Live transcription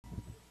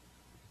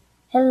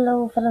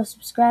Hello fellow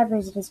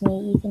subscribers, it is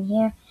me, Ethan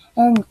here,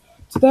 and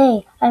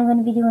today I'm going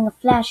to be doing a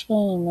flash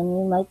game, and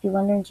you might be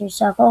wondering to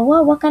yourself, oh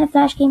well, what kind of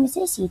flash game is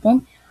this,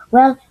 Ethan?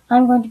 Well,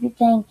 I'm going to be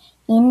playing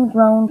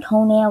Ingrown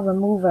Toenail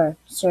Remover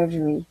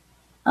Surgery.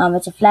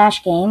 It's a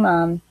flash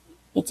game,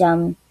 it's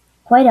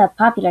quite a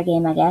popular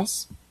game, I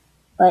guess,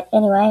 but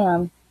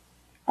anyway,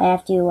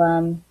 I've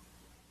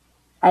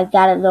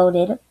got it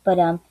loaded,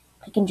 but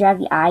click and drag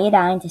the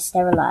iodine to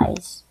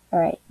sterilize. All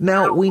right.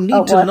 Now, we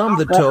need to numb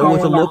the toe with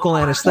a local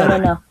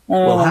anesthetic.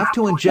 We'll have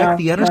to inject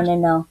the anesthetic.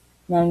 No.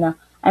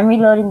 I'm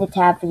reloading the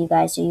tab for you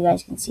guys so you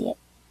guys can see it.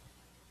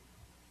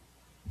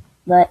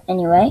 But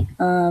anyway,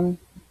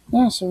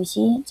 yeah, so we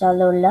see it's all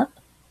loaded up.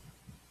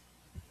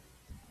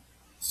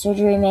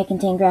 Surgery may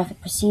contain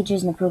graphic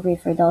procedures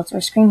inappropriate for adults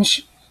or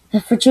squeamish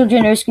for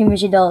children or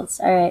squeamish adults.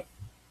 All right.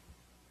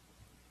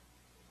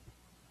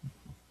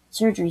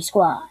 Surgery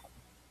Squad.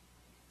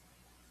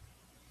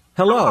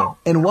 Hello,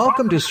 and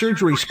welcome to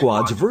Surgery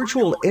Squad's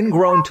virtual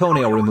ingrown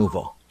toenail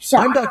removal.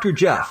 I'm Dr.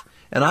 Jeff,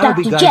 and I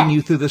will be guiding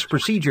you through this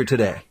procedure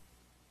today.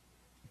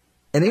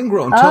 An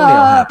ingrown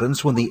toenail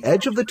happens when the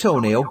edge of the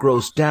toenail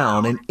grows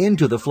down and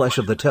into the flesh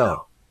of the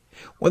toe.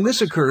 When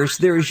this occurs,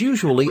 there is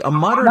usually a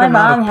moderate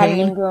amount of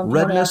pain,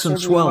 redness, and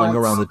swelling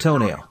around the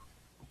toenail.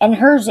 And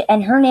her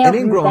nail An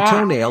ingrown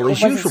toenail is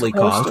usually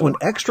caused when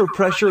extra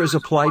pressure is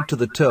applied to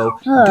the toe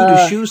due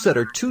to shoes that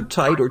are too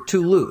tight or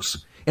too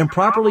loose.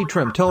 Improperly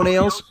trimmed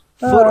toenails,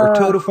 foot or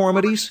toe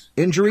deformities,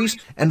 injuries,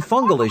 and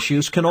fungal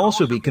issues can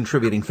also be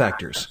contributing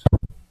factors.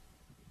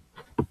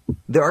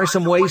 There are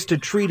some ways to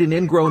treat an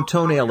ingrown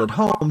toenail at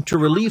home to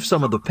relieve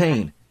some of the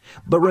pain.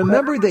 But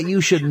remember that you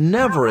should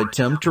never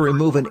attempt to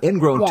remove an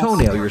ingrown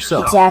toenail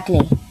yourself.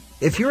 Exactly.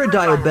 If you're a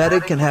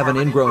diabetic and have an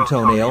ingrown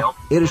toenail,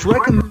 it is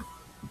recommended...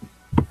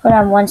 Hold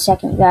on 1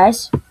 second,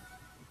 guys.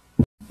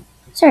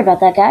 Sorry about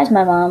that, guys.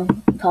 My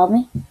mom called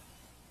me.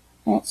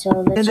 Alright, so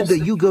let's just...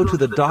 that you go to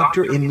the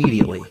doctor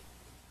immediately.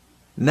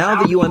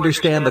 Now that you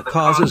understand the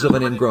causes of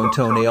an ingrown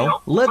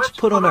toenail, let's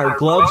put on our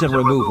gloves and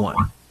remove one.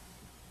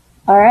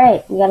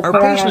 Alright, we gotta put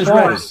on our patient is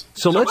gloves. ready,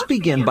 so let's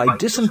begin by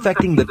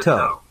disinfecting the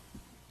toe.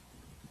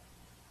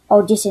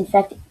 Oh,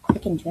 disinfect it.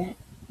 Click and drag.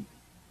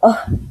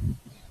 Oh,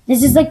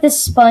 this is like the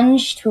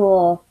sponge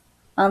tool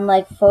on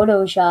like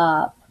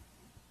Photoshop.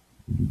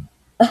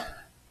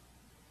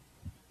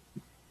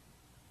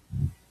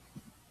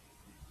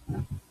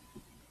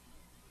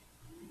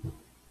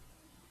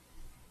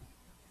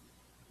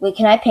 Wait,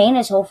 can I paint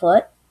his whole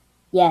foot?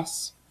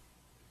 Yes.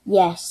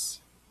 Yes.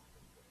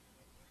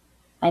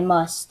 I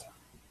must.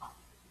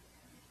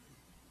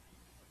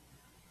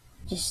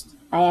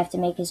 I have to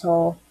make his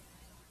whole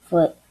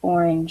foot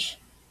orange.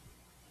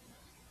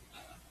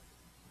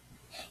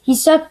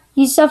 He's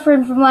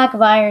suffering from lack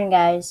of iron,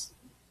 guys.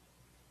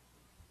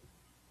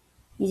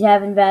 He's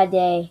having a bad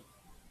day.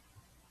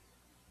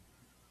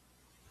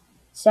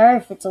 Sorry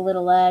if it's a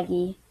little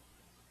laggy.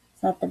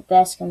 It's not the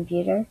best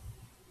computer.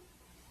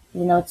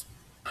 Even though it's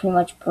pretty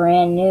much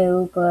brand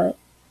new, but...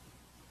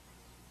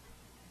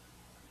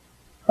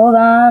 Hold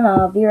on,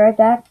 I'll be right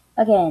back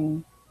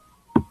again.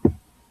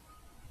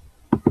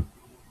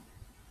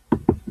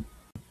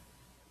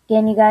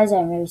 Again, you guys,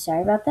 I'm really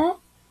sorry about that.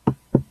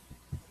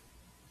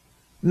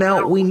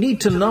 Now, we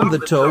need to numb the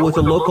toe with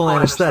a local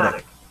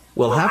anesthetic.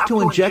 We'll have to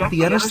inject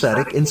the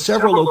anesthetic in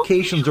several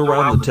locations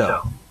around the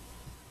toe.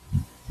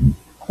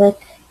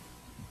 Click.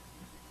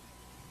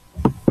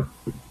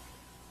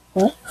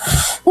 What?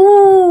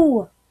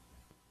 Ooh!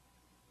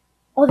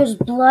 Oh, there's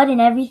blood and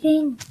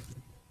everything?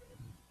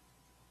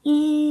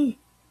 Eee.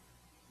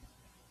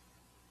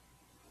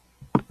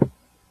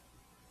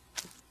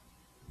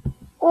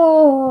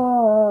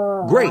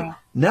 Oh. Great.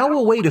 Now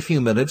we'll wait a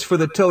few minutes for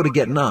the toe to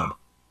get numb.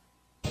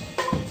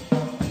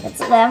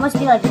 That must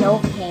be like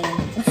Novocaine.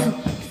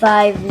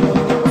 5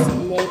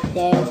 minutes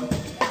later.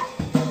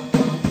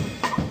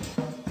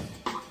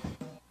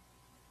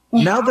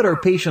 Now that our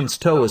patient's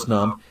toe is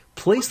numb,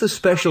 place the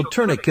special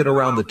tourniquet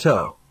around the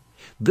toe.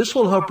 This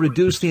will help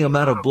reduce the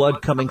amount of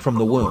blood coming from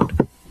the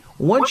wound.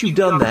 Once you've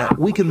done that,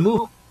 we can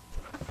move.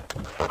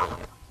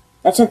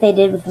 That's what they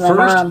did with my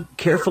mom. First,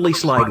 carefully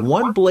slide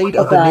one blade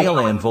of the nail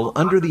anvil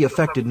under the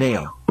affected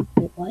nail.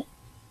 Wait, what?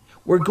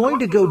 We're going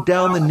to go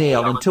down the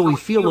nail until we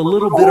feel a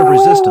little bit of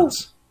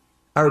resistance.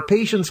 Our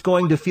patient's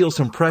going to feel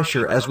some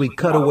pressure as we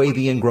cut away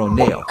the ingrown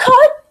nail.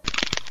 Cut!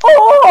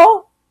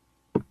 Oh!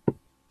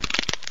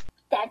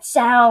 That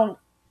sound.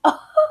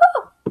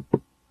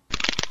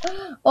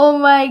 Oh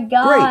my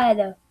god.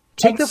 Great.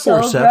 Take the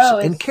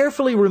forceps and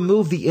carefully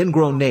remove the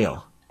ingrown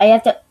nail. I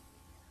have to...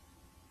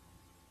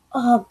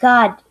 Oh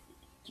god.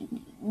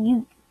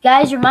 You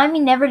guys, remind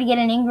me never to get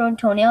an ingrown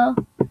toenail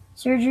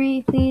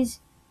surgery, please.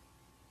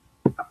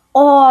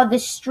 Oh, the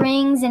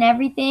strings and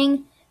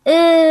everything.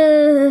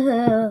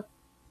 Ugh.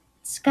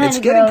 It's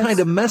getting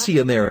kind of messy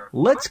in there.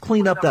 Let's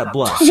clean up that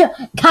blood.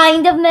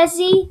 Kind of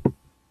messy?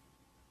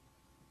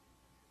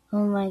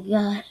 Oh my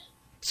god.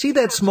 See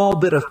that small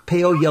bit of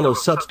pale yellow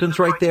substance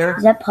right there?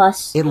 Is that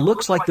pus? It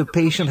looks like the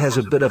patient has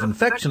a bit of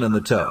infection in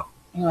the toe.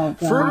 Oh,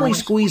 Firmly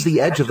squeeze the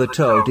edge of the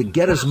toe to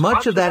get as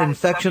much of that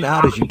infection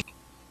out as you can.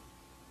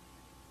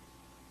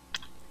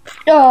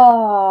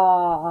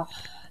 Oh,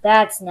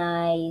 that's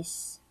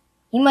nice.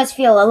 He must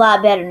feel a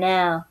lot better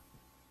now.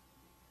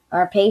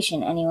 Our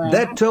patient, anyway.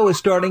 That toe is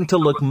starting to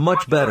look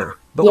much better,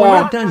 but we're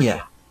not done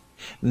yet.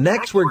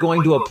 Next, we're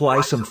going to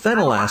apply some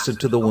phenyl acid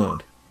to the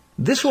wound.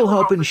 This will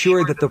help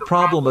ensure that the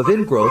problem of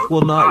ingrowth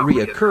will not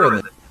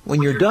reoccur.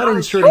 When you're done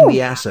inserting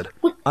the acid,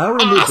 I'll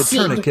remove the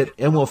tourniquet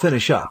and we'll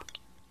finish up.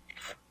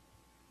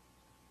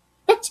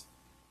 That's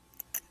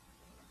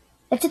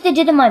what they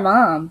did to my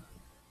mom.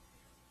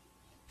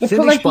 They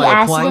Finish put,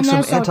 by applying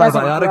some so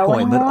antibiotic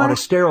ointment on a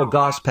sterile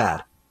gauze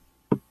pad.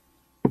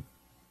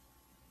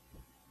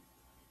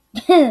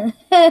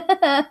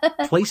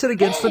 Place it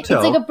against the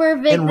toe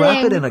and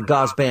wrap it in a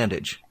gauze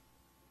bandage.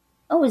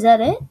 Oh, is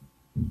that it?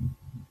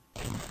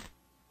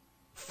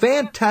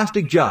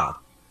 Fantastic job!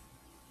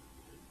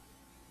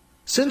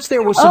 Since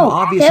there was some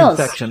obvious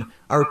infection,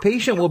 our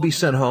patient will be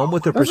sent home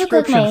with a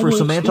prescription for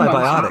some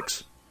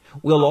antibiotics.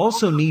 We'll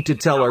also need to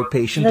tell our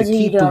patient to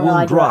keep the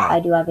wound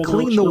dry,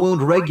 clean the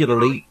wound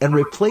regularly, and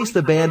replace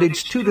the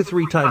bandage 2 to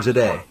 3 times a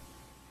day.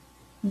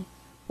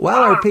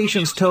 While our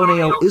patient's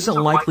toenail isn't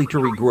likely to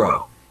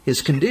regrow,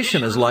 his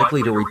condition is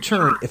likely to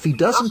return if he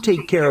doesn't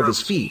take care of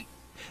his feet.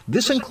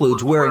 This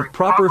includes wearing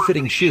proper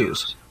fitting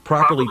shoes,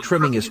 properly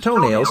trimming his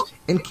toenails,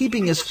 and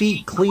keeping his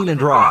feet clean and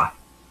dry.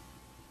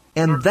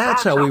 And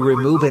that's how we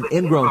remove an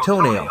ingrown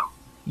toenail.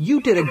 You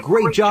did a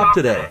great job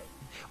today.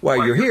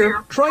 While you're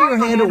here, try your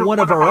hand at one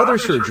of our other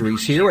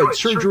surgeries here at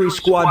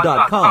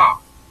surgerysquad.com.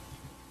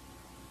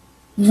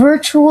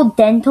 Virtual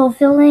dental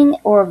filling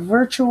or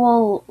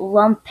virtual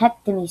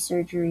lumpectomy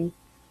surgery?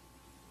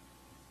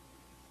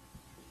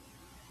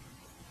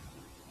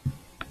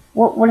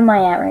 What am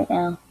I at right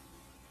now?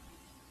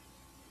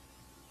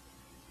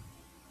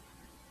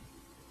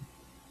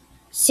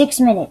 6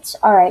 minutes.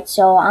 Alright,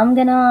 so I'm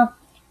gonna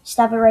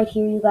stop it right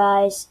here, you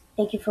guys.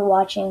 Thank you for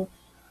watching.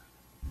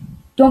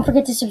 Don't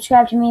forget to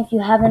subscribe to me if you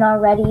haven't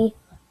already.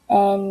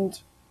 And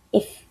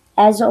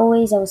as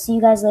always, I will see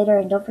you guys later.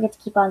 And don't forget to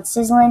keep on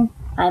sizzling.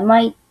 I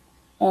might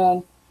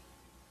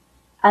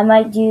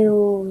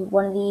do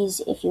one of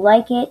these if you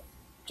like it.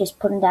 Just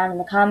put them down in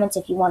the comments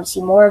if you want to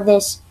see more of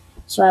this.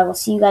 So I will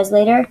see you guys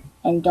later.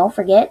 And don't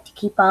forget to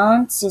keep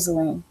on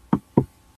sizzling.